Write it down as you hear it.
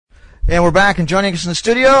And we're back, and joining us in the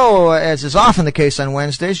studio, as is often the case on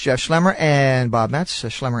Wednesdays, Jeff Schlemmer and Bob Metz.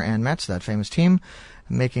 Schlemmer and Metz, that famous team,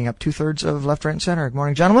 making up 2/3 of Left, Right, and Center. Good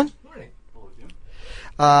morning, gentlemen. Good morning.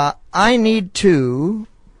 I need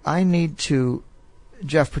to,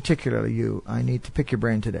 Jeff, particularly you, I need to pick your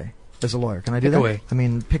brain today as a lawyer. Can I do that? Away. I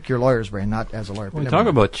mean, pick your lawyer's brain, not as a lawyer. We talk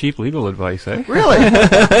about cheap legal advice, eh? Really?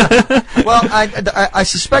 Well, I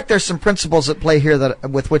suspect there's some principles at play here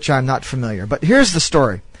that with which I'm not familiar. But here's the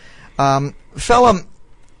story. Fella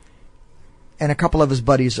and a couple of his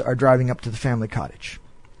buddies are driving up to the family cottage.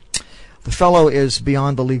 The fellow is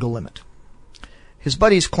beyond the legal limit. His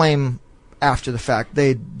buddies claim after the fact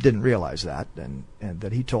they didn't realize that, and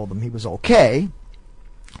that he told them he was okay.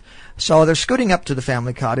 So they're scooting up to the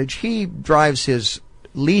family cottage. He drives his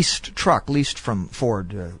leased truck, leased from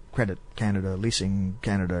Ford Credit Canada, Leasing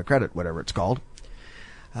Canada Credit, whatever it's called.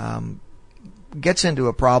 Gets into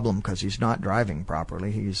a problem because he's not driving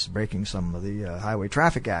properly. He's breaking some of the Highway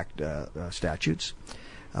Traffic Act statutes.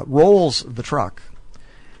 Rolls the truck.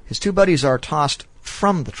 His two buddies are tossed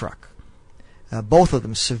from the truck. Both of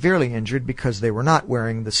them severely injured because they were not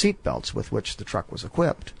wearing the seat belts with which the truck was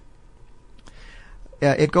equipped.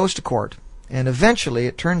 It goes to court, and eventually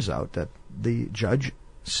it turns out that the judge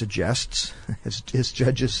suggests, as his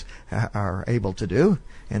judges are able to do,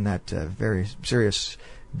 in that very serious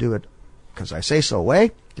do it because I say so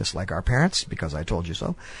way, just like our parents, because I told you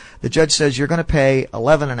so. The judge says you're going to pay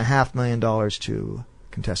 $11.5 million to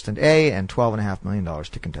contestant A and $12.5 million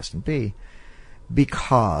to contestant B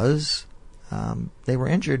because they were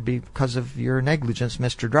injured because of your negligence,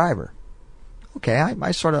 Mr. Driver. Okay,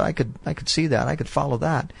 I could see that. I could follow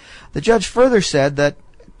that. The judge further said that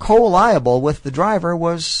co-liable with the driver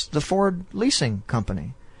was the Ford leasing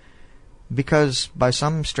company, because by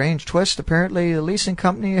some strange twist, apparently the leasing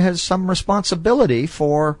company has some responsibility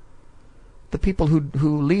for the people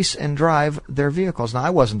who lease and drive their vehicles. Now, I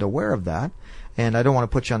wasn't aware of that, and I don't want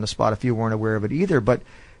to put you on the spot if you weren't aware of it either, but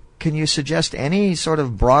can you suggest any sort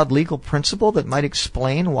of broad legal principle that might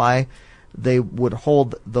explain why they would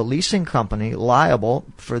hold the leasing company liable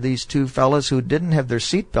for these two fellas who didn't have their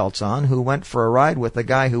seat belts on, who went for a ride with a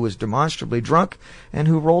guy who was demonstrably drunk and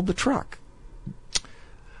who rolled the truck?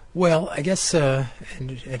 Well, I guess and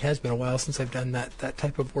it has been a while since I've done that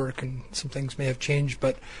type of work, and some things may have changed,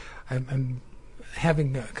 but I'm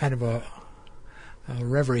having kind of a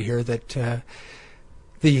reverie here that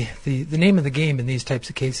the name of the game in these types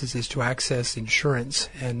of cases is to access insurance,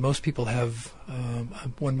 and most people have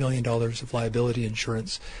 $1 million of liability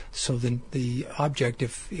insurance. So then the object,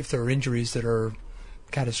 if there are injuries that are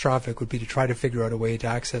catastrophic, would be to try to figure out a way to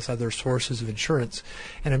access other sources of insurance.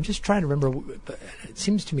 And I'm just trying to remember, it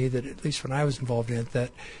seems to me that at least when I was involved in it,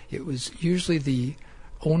 that it was usually the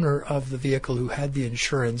owner of the vehicle who had the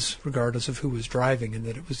insurance, regardless of who was driving, and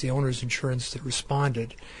that it was the owner's insurance that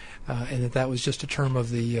responded. And that was just a term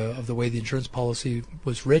of the way the insurance policy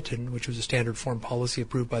was written, which was a standard form policy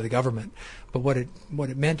approved by the government. But what it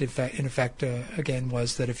meant, in effect, again,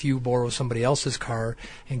 was that if you borrow somebody else's car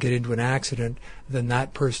and get into an accident, then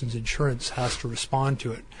that person's insurance has to respond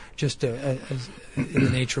to it, just as in the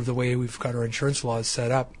nature of the way we've got our insurance laws set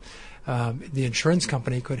up. The insurance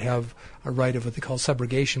company could have a right of what they call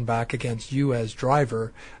subrogation back against you as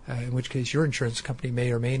driver, in which case your insurance company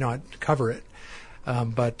may or may not cover it.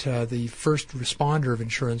 But the first responder of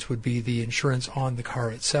insurance would be the insurance on the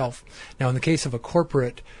car itself. Now, in the case of a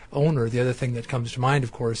corporate owner, the other thing that comes to mind,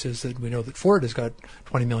 of course, is that we know that Ford has got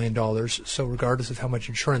 $20 million. So regardless of how much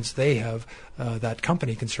insurance they have, that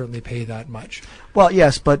company can certainly pay that much. Well,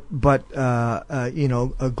 yes, but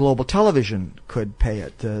a Global Television could pay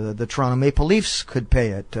it. The Toronto Maple Leafs could pay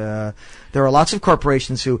it. There are lots of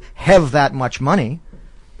corporations who have that much money.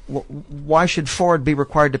 Why should Ford be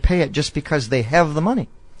required to pay it just because they have the money?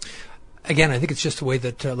 Again, I think it's just the way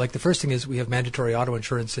that, like the first thing is we have mandatory auto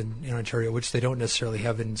insurance in Ontario, which they don't necessarily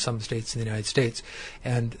have in some states in the United States.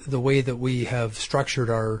 And the way that we have structured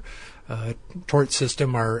our tort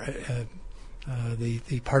system, the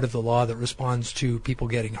part of the law that responds to people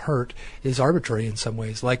getting hurt is arbitrary in some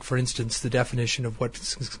ways. Like, for instance, the definition of what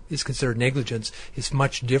is considered negligence is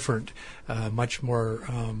much different, much more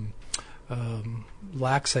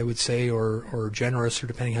lax, I would say, or generous, or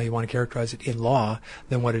depending how you want to characterize it in law,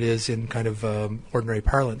 than what it is in kind of ordinary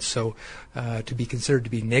parlance. So to be considered to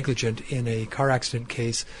be negligent in a car accident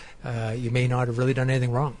case, you may not have really done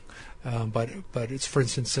anything wrong. But it's, for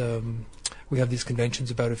instance, we have these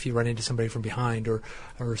conventions about if you run into somebody from behind or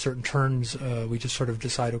certain terms, we just sort of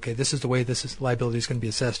decide, okay, this is the way liability is going to be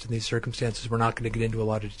assessed in these circumstances. We're not going to get into a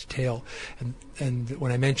lot of detail. And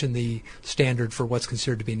when I mentioned the standard for what's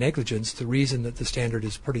considered to be negligence, the reason that the standard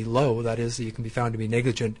is pretty low, that is that you can be found to be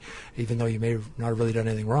negligent even though you may have not really done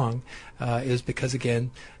anything wrong, is because,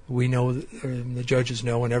 again, we know, the judges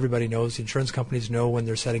know, and everybody knows, the insurance companies know when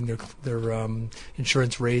they're setting their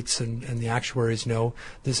insurance rates, and the actuaries know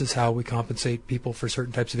this is how we compensate people for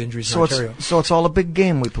certain types of injuries in Ontario. So it's all a big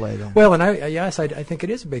game we play then. Well, and I think it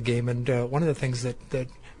is a big game, and one of the things that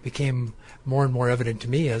became more and more evident to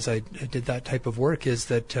me as I did that type of work is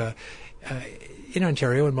that in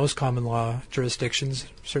Ontario and most common law jurisdictions,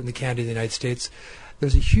 certainly Canada and the United States,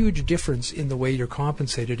 there's a huge difference in the way you're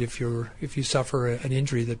compensated if you suffer an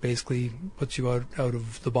injury that basically puts you out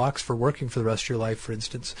of the box for working for the rest of your life, for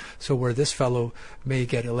instance. So where this fellow may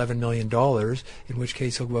get $11 million, in which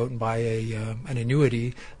case he'll go out and buy an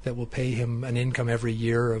annuity that will pay him an income every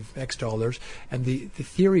year of X dollars. And the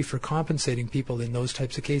theory for compensating people in those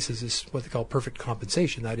types of cases is what they call perfect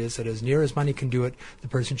compensation. That is, that as near as money can do it, the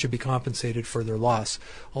person should be compensated for their loss.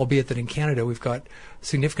 Albeit that in Canada we've got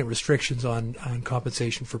significant restrictions on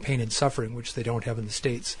compensation for pain and suffering, which they don't have in the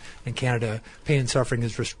States. In Canada, pain and suffering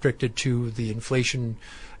is restricted to the inflation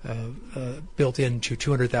built into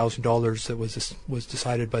 $200,000 that was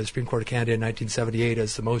decided by the Supreme Court of Canada in 1978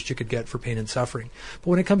 as the most you could get for pain and suffering. But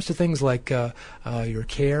when it comes to things like your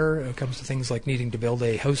care, it comes to things like needing to build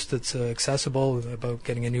a house that's accessible, about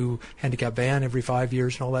getting a new handicap van every 5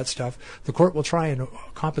 years and all that stuff, the court will try and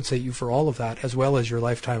compensate you for all of that as well as your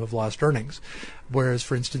lifetime of lost earnings. Whereas,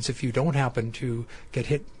 for instance, if you don't happen to get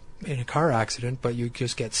hit in a car accident, but you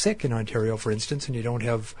just get sick in Ontario, for instance, and you don't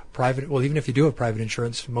have even if you do have private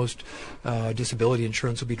insurance, most disability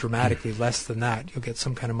insurance will be dramatically less than that. You'll get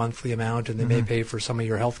some kind of monthly amount, and they may pay for some of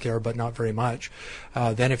your health care, but not very much.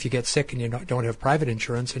 Then if you get sick and you don't have private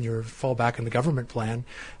insurance and you fall back in the government plan,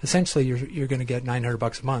 essentially you're going to get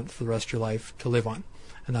 $900 a month for the rest of your life to live on.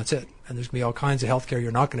 And that's it. And there's going to be all kinds of health care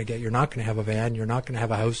you're not going to get. You're not going to have a van. You're not going to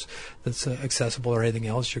have a house that's accessible or anything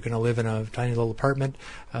else. You're going to live in a tiny little apartment.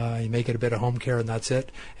 You may get a bit of home care, and that's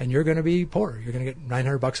it. And you're going to be poor. You're going to get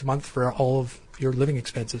 $900 a month for all of your living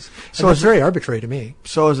expenses. So it's very arbitrary to me.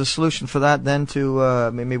 So as a solution for that, then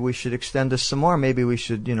to maybe we should extend this some more. Maybe we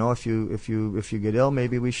should, if you get ill,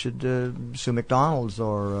 maybe we should sue McDonald's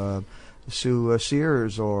or sue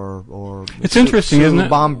Sears or it's interesting, isn't it?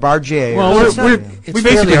 Bombardier. Well, we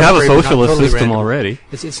basically have a socialist system already.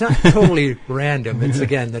 It's not totally random. It's,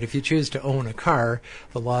 again, that if you choose to own a car,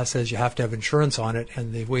 the law says you have to have insurance on it,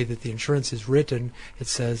 and the way that the insurance is written, it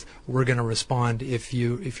says we're going to respond if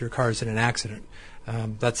your car is in an accident.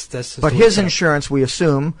 But his insurance, we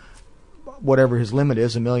assume, whatever his limit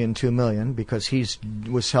is, $1 million, $2 million, because he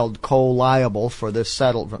was held co-liable for this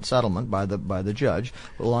settlement by the judge,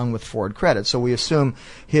 along with Ford Credit. So we assume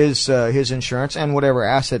his insurance and whatever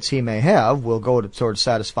assets he may have will go towards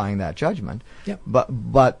satisfying that judgment. Yep.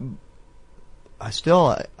 But I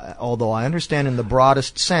still, although I understand in the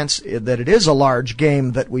broadest sense that it is a large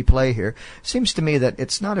game that we play here, it seems to me that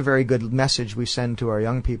it's not a very good message we send to our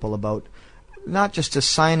young people about not just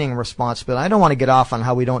assigning responsibility. I don't want to get off on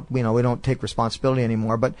how we don't take responsibility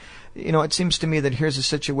anymore, but it seems to me that here's a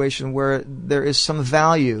situation where there is some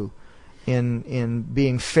value in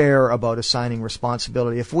being fair about assigning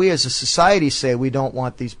responsibility. If we as a society say we don't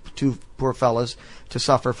want these two poor fellas to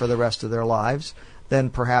suffer for the rest of their lives,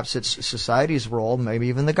 then perhaps it's society's role, maybe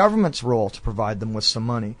even the government's role, to provide them with some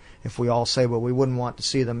money. If we all say, well, we wouldn't want to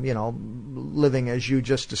see them, living as you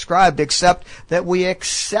just described, except that we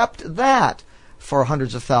accept that for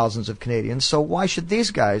hundreds of thousands of Canadians. So why should these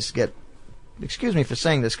guys get, excuse me for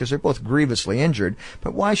saying this because they're both grievously injured,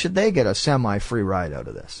 but why should they get a semi-free ride out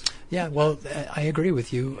of this? Yeah, well, I agree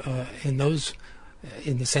with you in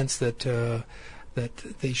the sense that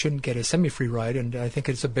they shouldn't get a semi-free ride, and I think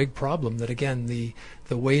it's a big problem that, again, the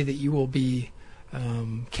way that you will be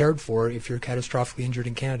cared for if you're catastrophically injured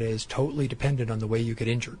in Canada is totally dependent on the way you get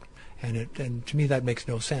injured. And to me, that makes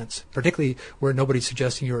no sense, particularly where nobody's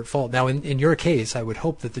suggesting you're at fault. Now, in your case, I would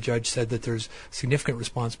hope that the judge said that there's significant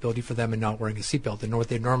responsibility for them in not wearing a seatbelt. And what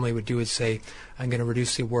they normally would do is say, I'm going to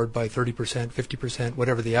reduce the award by 30%, 50%,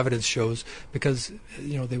 whatever the evidence shows, because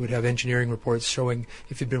they would have engineering reports showing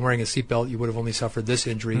if you'd been wearing a seatbelt, you would have only suffered this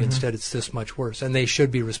injury. Mm-hmm. Instead, it's this much worse. And they should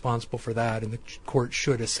be responsible for that, and the court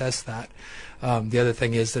should assess that. The other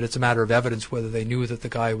thing is that it's a matter of evidence whether they knew that the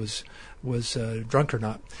guy was drunk or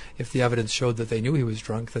not. If the evidence showed that they knew he was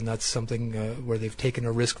drunk, then that's something where they've taken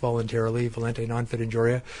a risk voluntarily, volente non fit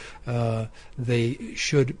injuria. They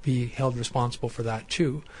should be held responsible for that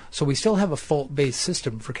too. So we still have a fault-based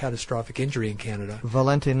system for catastrophic injury in Canada.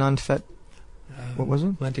 Volente non fit. What was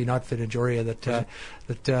it? Volente non fit injuria.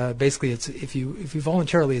 That basically, it's if you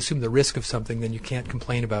voluntarily assume the risk of something, then you can't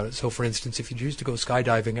complain about it. So, for instance, if you choose to go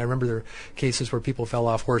skydiving, I remember there are cases where people fell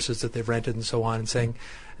off horses that they've rented and so on, and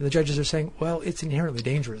the judges are saying, well, it's inherently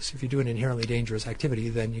dangerous. If you do an inherently dangerous activity,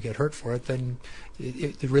 then you get hurt for it. Then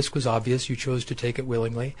the risk was obvious. You chose to take it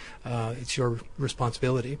willingly. It's your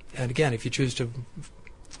responsibility. And again, if you choose to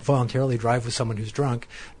voluntarily drive with someone who's drunk,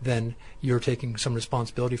 then you're taking some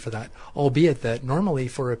responsibility for that. Albeit that normally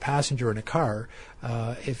for a passenger in a car,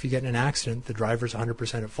 if you get in an accident, the driver's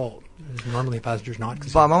 100% at fault. Normally a passenger's not.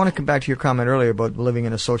 Bob, I want to come back to your comment earlier about living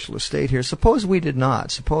in a socialist state here. Suppose we did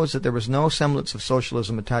not. Suppose that there was no semblance of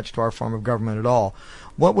socialism attached to our form of government at all.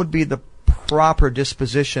 What would be the proper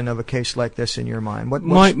disposition of a case like this in your mind?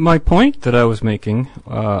 My point that I was making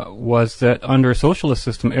was that under a socialist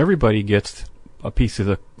system, everybody gets a piece of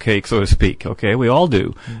the cake, so to speak. Okay, we all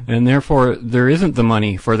do. Mm-hmm. And therefore, there isn't the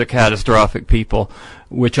money for the catastrophic people,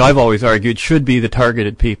 which I've always argued should be the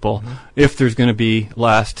targeted people, mm-hmm. if there's going to be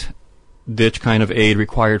last-ditch kind of aid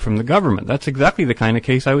required from the government. That's exactly the kind of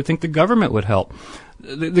case I would think the government would help.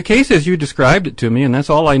 The case as you described it to me, and that's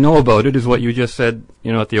all I know about it, is what you just said,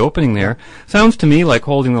 at the opening there, sounds to me like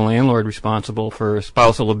holding the landlord responsible for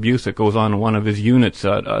spousal abuse that goes on in one of his units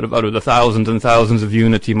out of the thousands and thousands of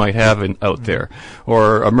units he might have out there.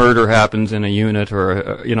 Or a murder happens in a unit,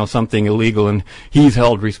 or, something illegal, and he's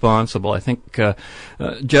held responsible. I think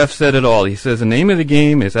Jeff said it all. He says the name of the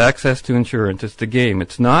game is access to insurance. It's the game.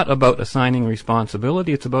 It's not about assigning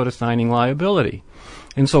responsibility. It's about assigning liability.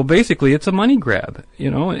 And so basically it's a money grab,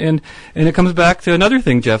 and it comes back to another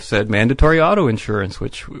thing Jeff said, mandatory auto insurance,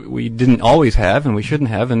 which we didn't always have and we shouldn't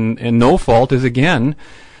have, and no fault is again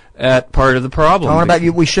at part of the problem. What about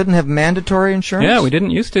you? We shouldn't have mandatory insurance? Yeah, we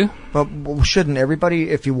didn't used to. But shouldn't everybody,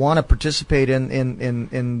 if you want to participate in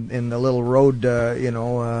the little road, if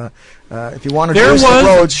you want to use the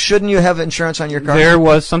roads, shouldn't you have insurance on your car? There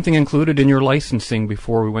was something included in your licensing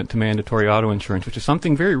before we went to mandatory auto insurance, which is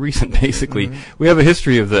something very recent, basically. Mm-hmm. We have a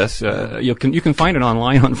history of this. You can find it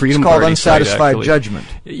online on Freedom Party. It's called unsatisfied judgment.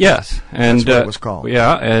 Yes. And that's what it was called.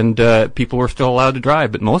 Yeah, and people were still allowed to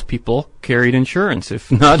drive, but most people carried insurance,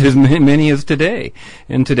 if not as many as today.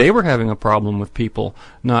 And today we're having a problem with people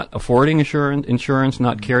not affording insurance,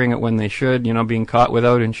 not carrying it when they should, being caught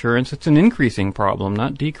without insurance. It's an increasing problem,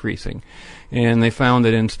 not decreasing. And they found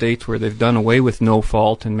that in states where they've done away with no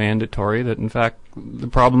fault and mandatory, that in fact the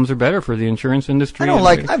problems are better for the insurance industry.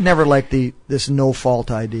 I've never liked this no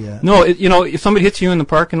fault idea. No, if somebody hits you in the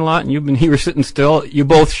parking lot and you were sitting still, you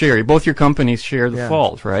both share. Both your companies share the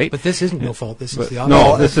fault, right? But this isn't no fault. This is the opposite.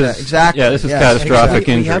 No, this is exactly. Yeah, this is catastrophic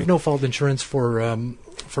injury. We have no fault insurance for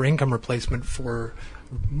income replacement for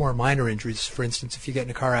more minor injuries. For instance, if you get in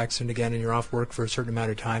a car accident again and you're off work for a certain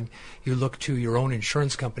amount of time, you look to your own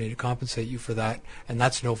insurance company to compensate you for that, and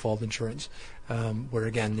that's no fault insurance. Where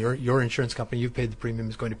again, your insurance company, you've paid the premium,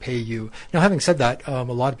 is going to pay you. Now, having said that, a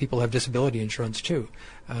lot of people have disability insurance too.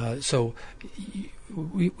 So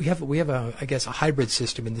we have a hybrid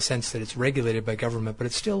system in the sense that it's regulated by government, but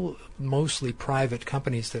it's still mostly private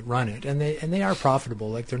companies that run it, and they are profitable.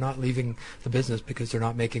 Like, they're not leaving the business because they're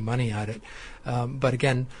not making money at it. But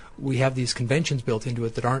again, we have these conventions built into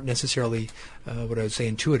it that aren't necessarily what I would say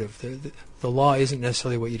intuitive. The law isn't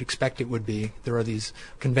necessarily what you'd expect it would be. There are these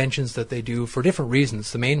conventions that they do for different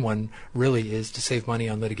reasons. The main one really is to save money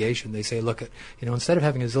on litigation. They say, look, instead of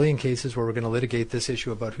having a zillion cases where we're going to litigate this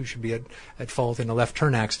issue about who should be at fault in a left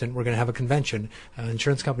turn accident, we're going to have a convention.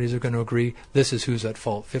 Insurance companies are going to agree this is who's at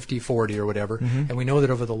fault, 50-40 or whatever. Mm-hmm. And we know that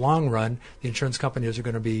over the long run, the insurance companies are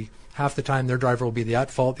going to be, half the time their driver will be the at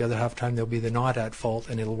fault, the other half the time they'll be the not at fault,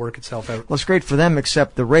 and it'll work itself out. Well, it's great for them,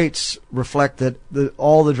 except the rates reflect that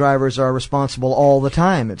all the drivers are responsible all the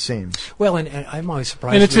time, it seems. Well, and I'm always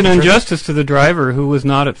surprised. And it's an injustice to the driver who was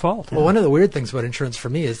not at fault. Well, one of the weird things about insurance for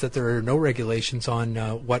me is that there are no regulations on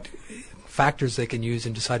what factors they can use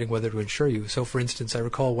in deciding whether to insure you. So, for instance, I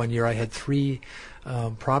recall one year I had 3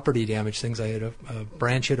 property damage things. I had a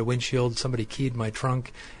branch hit a windshield, somebody keyed my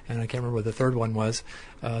trunk, and I can't remember what the third one was,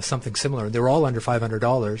 something similar. They were all under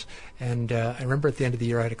 $500. And I remember at the end of the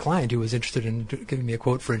year I had a client who was interested in giving me a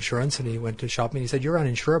quote for insurance, and he went to shop me and he said, "You're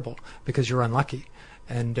uninsurable because you're unlucky.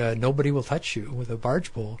 And nobody will touch you with a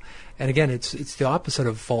barge pole." And again, it's the opposite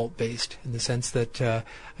of fault-based in the sense that,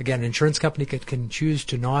 again, an insurance company can choose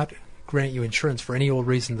to not grant you insurance for any old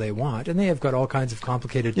reason they want, and they have got all kinds of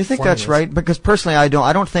complicated. You think formulas. that's right? Because personally, I don't.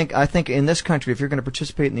 I think in this country, if you're going to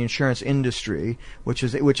participate in the insurance industry, which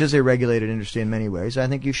is a regulated industry in many ways, I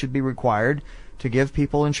think you should be required to give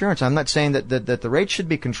people insurance. I'm not saying that the rates should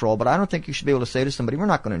be controlled, but I don't think you should be able to say to somebody, "We're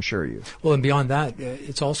not going to insure you." Well, and beyond that,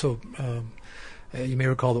 it's also. You may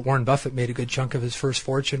recall that Warren Buffett made a good chunk of his first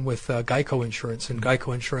fortune with Geico Insurance, and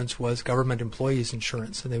Geico Insurance was government employees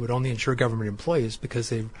insurance, and they would only insure government employees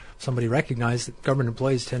because somebody recognized that government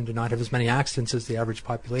employees tend to not have as many accidents as the average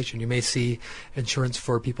population. You may see insurance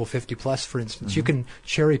for people 50 plus, for instance. You can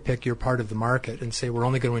cherry pick your part of the market and say we're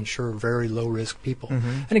only going to insure very low risk people.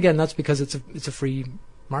 And again, that's because it's a free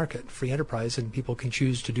market, free enterprise, and people can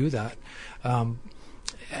choose to do that.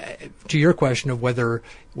 To your question of whether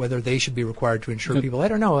they should be required to insure people, I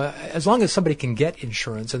don't know. As long as somebody can get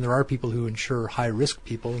insurance, and there are people who insure high-risk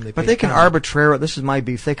people, and but they can arbitrarily. This is my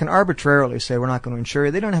beef. They can arbitrarily say we're not going to insure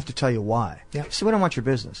you. They don't have to tell you why. Yeah. So we don't want your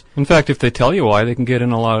business. In fact, if they tell you why, they can get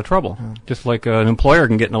in a lot of trouble. Just like an employer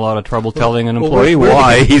can get in a lot of trouble telling an employee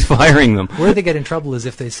why he's firing them. Where they get in trouble is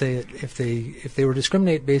if they say if they were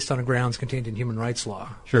discriminate based on grounds contained in human rights law.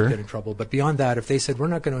 Sure. They get in trouble. But beyond that, if they said we're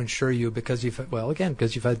not going to insure you because you've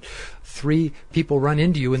had 3 people run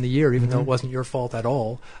into you in the year, even though it wasn't your fault at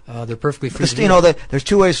all, they're perfectly free. There's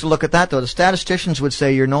 2 ways to look at that, though. The statisticians would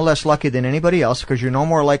say you're no less lucky than anybody else because you're no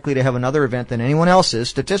more likely to have another event than anyone else is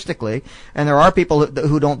statistically. And there are people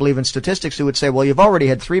who don't believe in statistics who would say, well, you've already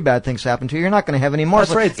had 3 bad things happen to you. You're not going to have any more.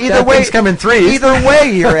 That's right. Either way, come in 3s. Either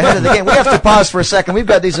way, you're ahead of the game. We have to pause for a second. We've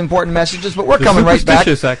got these important messages, but we're coming right back.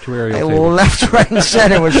 Actuarial table. Left, right, and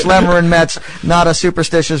center with Schlemmer and Metz. Not a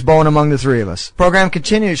superstitious bone among the 3 of us. Program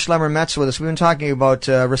continues. Schlemmer and Metz with us. We've been talking about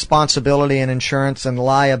responsibility and insurance and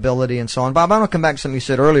liability and so on. Bob, I want to come back to something you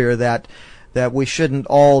said earlier that we shouldn't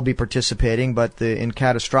all be participating, but in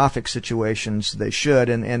catastrophic situations they should.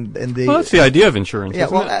 And that's the idea of insurance. Yeah,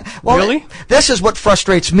 isn't it? Really? This is what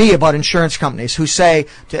frustrates me about insurance companies who say,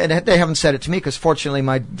 and they haven't said it to me because fortunately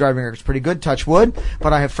my driving record is pretty good, touch wood.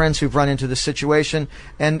 But I have friends who've run into this situation,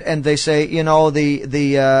 and they say, we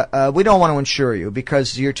don't want to insure you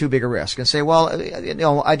because you're too big a risk. And say, well,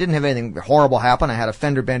 I didn't have anything horrible happen. I had a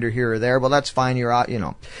fender bender here or there. Well, that's fine. You're out.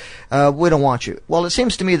 We don't want you. Well, it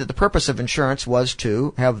seems to me that the purpose of insurance was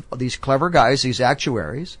to have these clever guys, these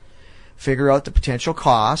actuaries, figure out the potential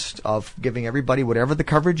cost of giving everybody whatever the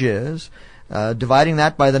coverage is, dividing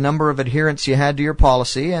that by the number of adherents you had to your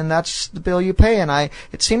policy, and that's the bill you pay. And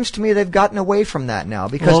it seems to me they've gotten away from that now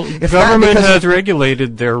because if government has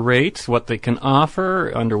regulated their rates, what they can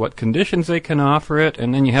offer, under what conditions they can offer it,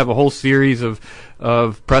 and then you have a whole series of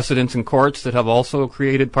precedents in courts that have also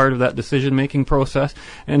created part of that decision-making process.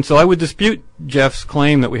 And so I would dispute Jeff's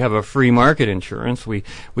claim that we have a free market insurance. We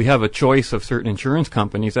have a choice of certain insurance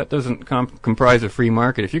companies. That doesn't comprise a free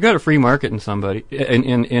market. If you've got a free market in somebody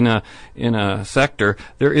in a sector,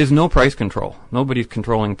 there is no price control. Nobody's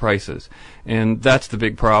controlling prices. And that's the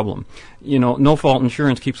big problem. No-fault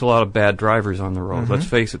insurance keeps a lot of bad drivers on the road, let's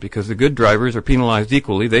face it, because the good drivers are penalized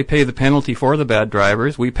equally. They pay the penalty for the bad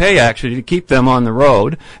drivers. We pay, actually, to keep them on the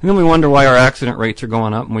road. And then we wonder why our accident rates are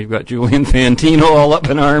going up, and we've got Julian Fantino all up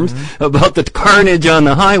in arms about the carnage on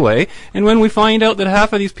the highway. And when we find out that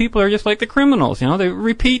half of these people are just like the criminals, they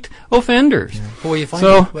repeat offenders. Yeah. Well, you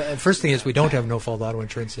find first thing is we don't have no-fault auto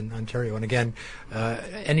insurance in Ontario. And again,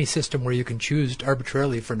 any system where you can choose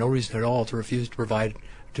arbitrarily for no reason at all to refuse to provide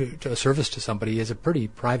to a service to somebody is a pretty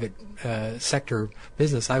private sector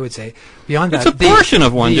business, I would say. Beyond that, it's a portion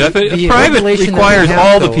of one, Jeff. Private requires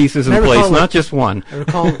all the pieces in place, not just one. I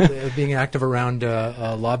recall being active around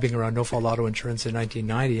lobbying around no-fault auto insurance in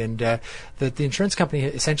 1990, and that the insurance company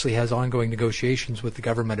essentially has ongoing negotiations with the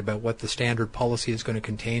government about what the standard policy is going to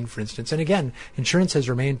contain, for instance. And again, insurance has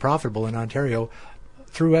remained profitable in Ontario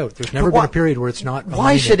throughout. There's never been a period where it's not.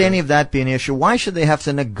 Why should any of that be an issue? Why should they have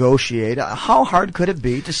to negotiate? How hard could it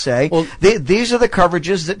be to say, these are the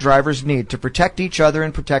coverages that drivers need to protect each other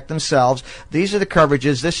and protect themselves. These are the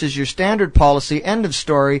coverages. This is your standard policy. End of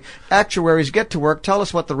story. Actuaries, get to work. Tell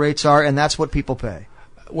us what the rates are, and that's what people pay.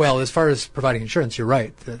 Well, as far as providing insurance, you're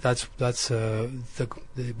right. That's the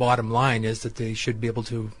bottom line is that they should be able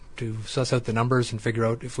to suss out the numbers and figure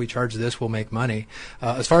out if we charge this, we'll make money.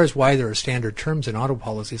 As far as why there are standard terms in auto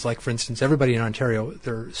policies, like, for instance, everybody in Ontario,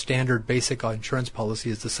 their standard basic insurance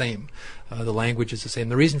policy is the same. The language is the same.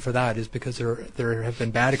 The reason for that is because there have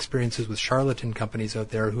been bad experiences with charlatan companies out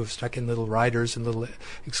there who have stuck in little riders and little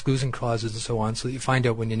exclusion clauses and so on, so that you find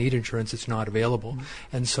out when you need insurance it's not available.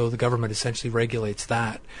 And so the government essentially regulates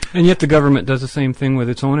that. And yet the government does the same thing with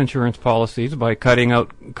its own insurance policies by cutting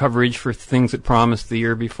out coverage for things it promised the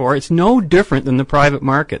year before. for. It's no different than the private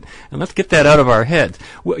market. And let's get that out of our heads.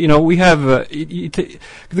 We have,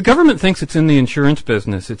 the government thinks it's in the insurance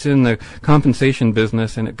business, it's in the compensation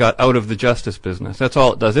business, and it got out of the justice business. That's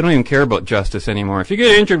all it does. They don't even care about justice anymore. If you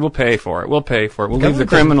get injured, we'll pay for it. We'll leave the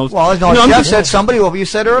criminals. Well, Jeff said you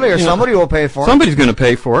said earlier, somebody will pay for it. Somebody's going to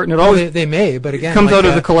pay for it, and it always they may, but again, comes out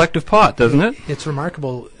of the collective pot, doesn't it? It's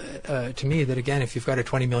remarkable to me that, again, if you've got a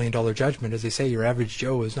 $20 million judgment, as they say, your average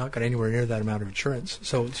Joe has not got anywhere near that amount of insurance.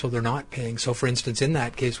 So they're not paying. So, for instance, in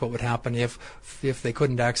that case, what would happen if they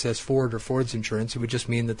couldn't access Ford or Ford's insurance? It would just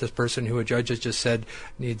mean that this person who a judge has just said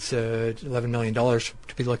needs $11 million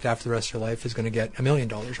to be looked after the rest of their life is going to get $1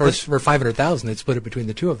 million. Or for $500,000, they'd split it between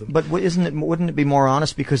the two of them. But wouldn't it be more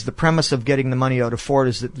honest? Because the premise of getting the money out of Ford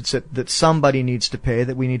is that somebody needs to pay,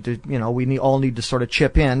 that we need to, all need to sort of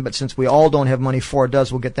chip in. But since we all don't have money, Ford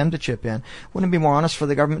does, we'll get them to chip in. Wouldn't it be more honest for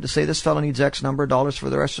the government to say this fellow needs X number of dollars for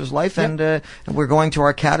the rest of his life, and we're going to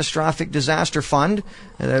our catastrophic disaster fund,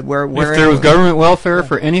 where if there was government welfare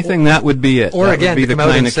for anything, that would be it. Or that again, would be to the come out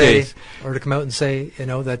kind and of say, case. or to come out and say,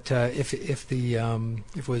 that if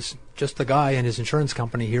it was just the guy and his insurance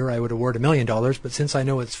company here, I would award $1 million. But since I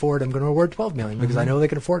know it's Ford, I'm going to award $12 million because I know they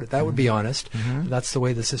can afford it. That would be honest. That's the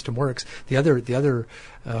way the system works. The other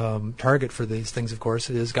target for these things, of course,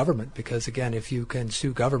 is government, because again, if you can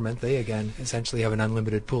sue government, they again essentially have an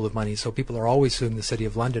unlimited pool of money. So people are always suing the City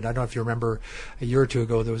of London. I don't know if you remember, a year or two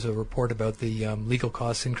ago there was a report about the legal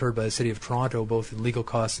costs incurred by the City of Toronto, both in legal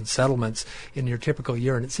costs and settlements in your typical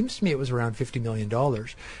year, and it seems to me it was around $50 million.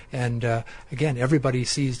 And again, everybody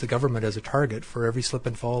sees the government as a target for every slip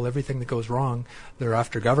and fall, everything that goes wrong. They're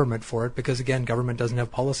after government for it because again, government doesn't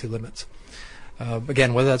have policy limits.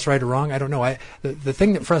 Again, whether that's right or wrong, I don't know. The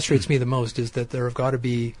thing that frustrates me the most is that there have got to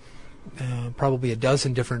be probably a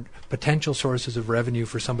dozen different potential sources of revenue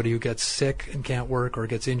for somebody who gets sick and can't work or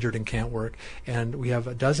gets injured and can't work. And we have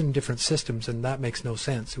a dozen different systems, and that makes no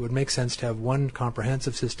sense. It would make sense to have one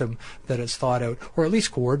comprehensive system that is thought out, or at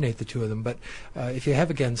least coordinate the two of them. But if you have,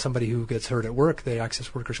 again, somebody who gets hurt at work, they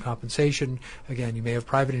access workers' compensation. Again, you may have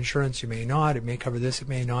private insurance, you may not. It may cover this, it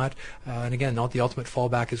may not. And again, not the ultimate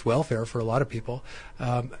fallback is welfare for a lot of people.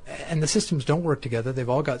 And the systems don't work together. They've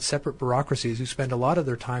all got separate bureaucracies who spend a lot of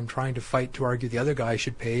their time trying to fight to argue the other guy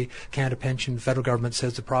should pay, can't a pension, the federal government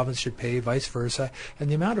says the province should pay, vice versa. And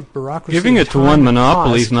the amount of bureaucracy, giving it to one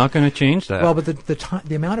monopoly is not going to change that. Well, but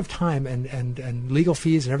the amount of time and legal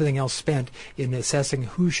fees and everything else spent in assessing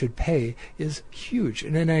who should pay is huge.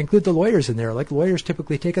 And then I include the lawyers in there. Like, lawyers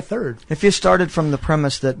typically take a third. If you started from the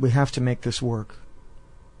premise that we have to make this work,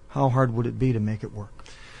 how hard would it be to make it work?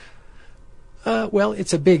 Well,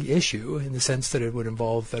 it's a big issue in the sense that it would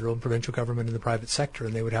involve federal and provincial government and the private sector,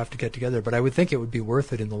 and they would have to get together. But I would think it would be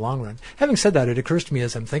worth it in the long run. Having said that, it occurs to me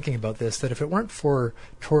as I'm thinking about this that if it weren't for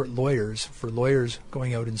tort lawyers, for lawyers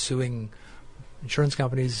going out and suing insurance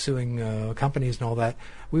companies, suing companies and all that,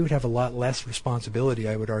 we would have a lot less responsibility,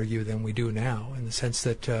 I would argue, than we do now, in the sense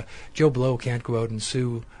that Joe Blow can't go out and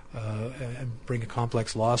sue and bring a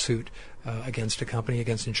complex lawsuit against a company,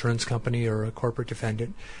 against an insurance company or a corporate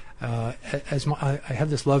defendant. I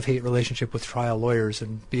have this love-hate relationship with trial lawyers,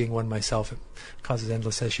 and being one myself, it causes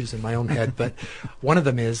endless issues in my own head. But one of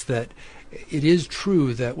them is that it is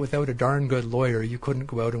true that without a darn good lawyer, you couldn't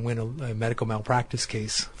go out and win a medical malpractice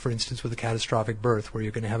case, for instance, with a catastrophic birth, where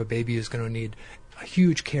you're going to have a baby who's going to need a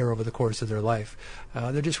huge care over the course of their life.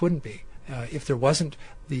 There just wouldn't be. If there wasn't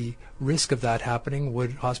the risk of that happening,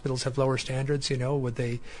 would hospitals have lower standards? Would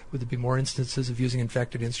there be more instances of using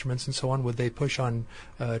infected instruments and so on? Would they push on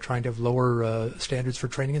trying to have lower standards for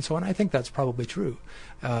training and so on? I think that's probably true.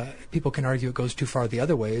 People can argue it goes too far the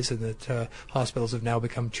other ways, and that hospitals have now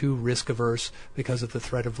become too risk averse because of the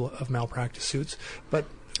threat of malpractice suits. But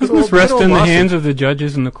doesn't this rest in the hands of the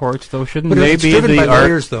judges and the courts, though? Shouldn't they be driven by the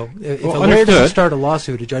lawyers, though? If a lawyer doesn't start a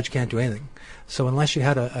lawsuit, a judge can't do anything. So unless you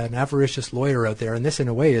had an avaricious lawyer out there, and this in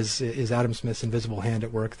a way is Adam Smith's invisible hand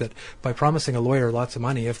at work, that by promising a lawyer lots of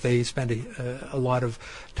money, if they spend a lot of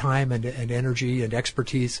time and energy and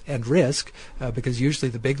expertise and risk, because usually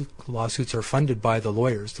the big lawsuits are funded by the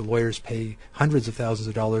lawyers pay hundreds of thousands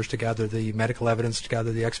of dollars to gather the medical evidence, to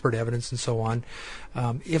gather the expert evidence and so on.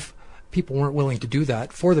 If people weren't willing to do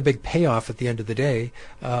that for the big payoff at the end of the day,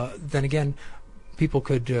 then again, people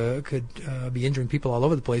could be injuring people all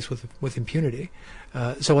over the place with impunity.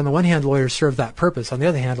 So on the one hand, lawyers serve that purpose. On the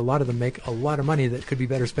other hand, a lot of them make a lot of money that could be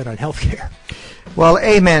better spent on health care. Well,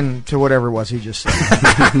 amen to whatever it was he just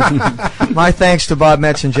said. My thanks to Bob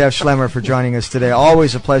Metz and Jeff Schlemmer for joining us today.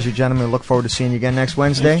 Always a pleasure, gentlemen. Look forward to seeing you again next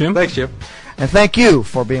Wednesday. Thanks, Jim. Thanks, Jim. And thank you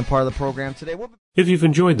for being part of the program today. If you've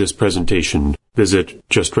enjoyed this presentation, visit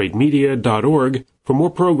justratemedia.org for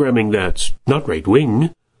more programming that's not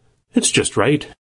right-wing. It's just right.